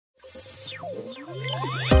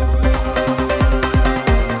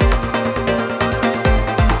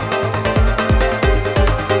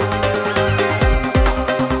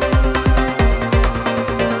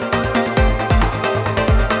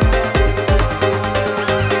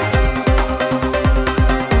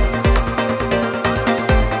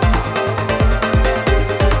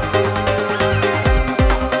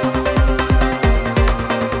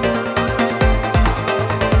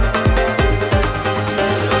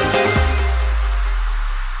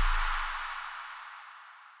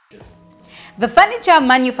The furniture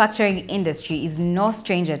manufacturing industry is no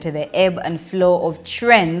stranger to the ebb and flow of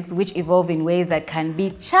trends which evolve in ways that can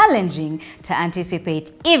be challenging to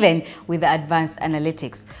anticipate even with advanced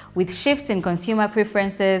analytics. With shifts in consumer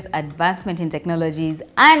preferences, advancement in technologies,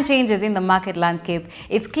 and changes in the market landscape,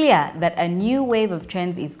 it's clear that a new wave of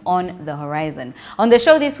trends is on the horizon. On the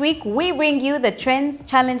show this week, we bring you the trends,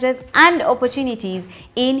 challenges, and opportunities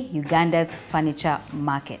in Uganda's furniture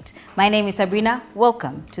market. My name is Sabrina.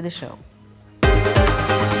 Welcome to the show.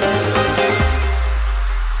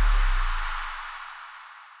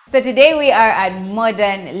 So today we are at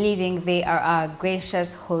Modern Living. They are our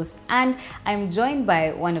gracious hosts, and I'm joined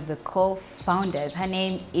by one of the co-founders. Her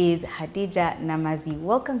name is Hadija Namazi.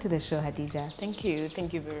 Welcome to the show, Hadija. Thank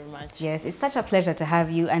you very much. Yes, it's such a pleasure to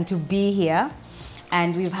have you and to be here.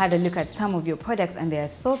 And we've had a look at some of your products and they are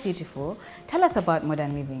so beautiful. Tell us about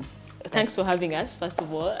Modern Living. Thanks for having us, first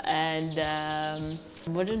of all. And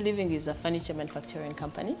Modern Living is a furniture manufacturing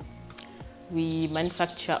company. We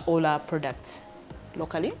manufacture all our products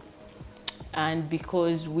locally, and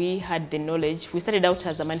because we had the knowledge, we started out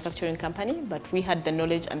as a manufacturing company, but we had the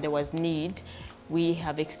knowledge and there was need. We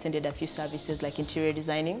have extended a few services like interior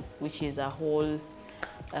designing, which is a whole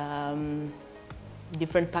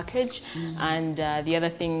different package. And the other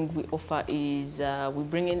thing we offer is we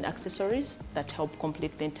bring in accessories that help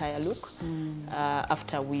complete the entire look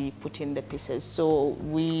after we put in the pieces. So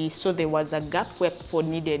we saw there was a gap where people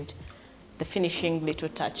needed the finishing little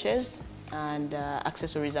touches, and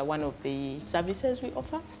accessories are one of the services we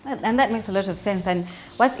offer. And that makes a lot of sense. And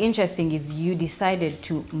what's interesting is you decided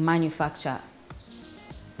to manufacture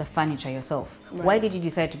the furniture yourself. Right. Why did you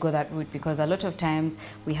decide to go that route? Because a lot of times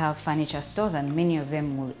we have furniture stores and many of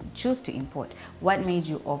them will choose to import. What made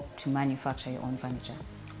you opt to manufacture your own furniture?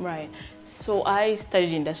 Right. So I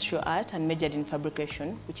studied industrial art and majored in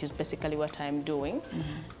fabrication, which is basically what I'm doing.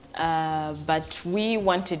 But we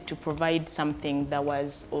wanted to provide something that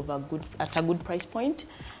was at a good price point,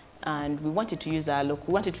 and we wanted to use we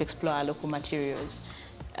wanted to explore our local materials.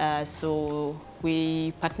 So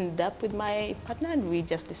we partnered up with my partner and we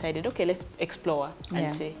just decided, okay, let's explore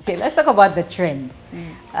and see. Okay, let's talk about the trends.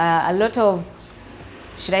 A lot of,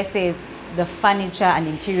 should I say, the furniture and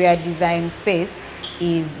interior design space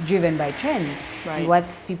is driven by trends. Right. What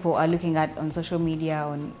people are looking at on social media,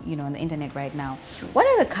 on the internet right now. What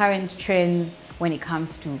are the current trends when it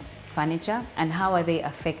comes to furniture, and how are they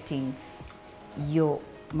affecting your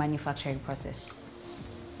manufacturing process?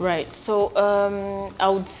 Right. So I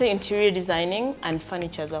would say interior designing and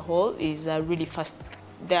furniture as a whole is really fast.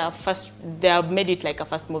 They have made it like a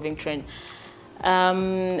fast-moving trend,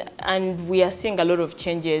 and we are seeing a lot of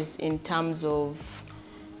changes in terms of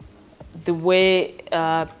the way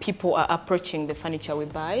people are approaching the furniture we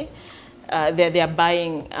buy. They are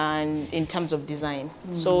buying and in terms of design.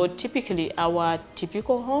 So typically our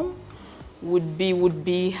typical home would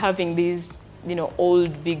be having these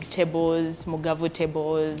old big tables, Mugavu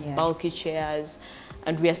tables, bulky chairs,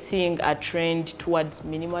 and we are seeing a trend towards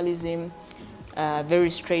minimalism, very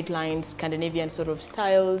straight lines, Scandinavian sort of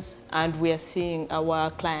styles, and we are seeing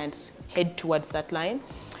our clients head towards that line.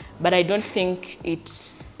 But I don't think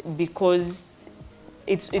it's because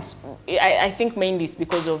I think mainly it's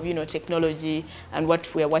because of technology and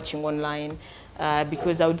what we are watching online.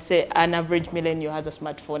 Because I would say an average millennial has a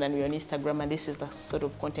smartphone and we're on Instagram, and this is the sort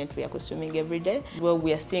of content we are consuming every day. Well,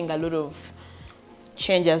 we are seeing a lot of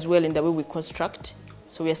change as well in the way we construct.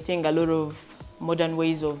 So we are seeing a lot of modern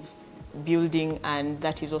ways of building, and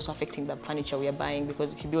that is also affecting the furniture we are buying,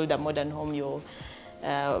 because if you build a modern home, your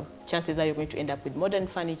chances are you're going to end up with modern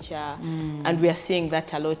furniture, and we are seeing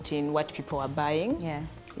that a lot in what people are buying. Yeah.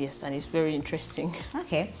 Yes, and it's very interesting.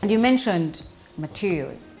 Okay. And you mentioned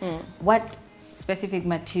materials. What specific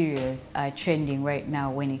materials are trending right now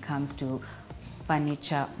when it comes to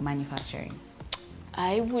furniture manufacturing?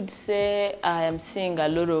 I would say I am seeing a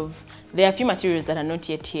lot of, there are a few materials that are not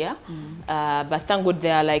yet here, but thank God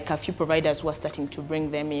there are like a few providers who are starting to bring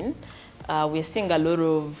them in. We are seeing a lot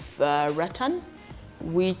of rattan,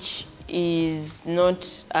 which is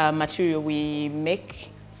not a material we make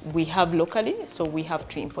we have locally, so we have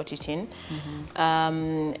to import it in.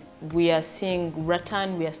 We are seeing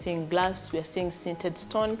rattan, we are seeing glass, we are seeing sintered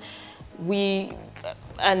stone.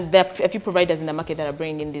 And there are a few providers in the market that are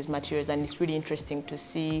bringing in these materials, and it's really interesting to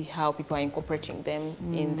see how people are incorporating them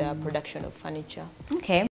in the production of furniture.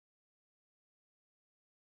 Okay.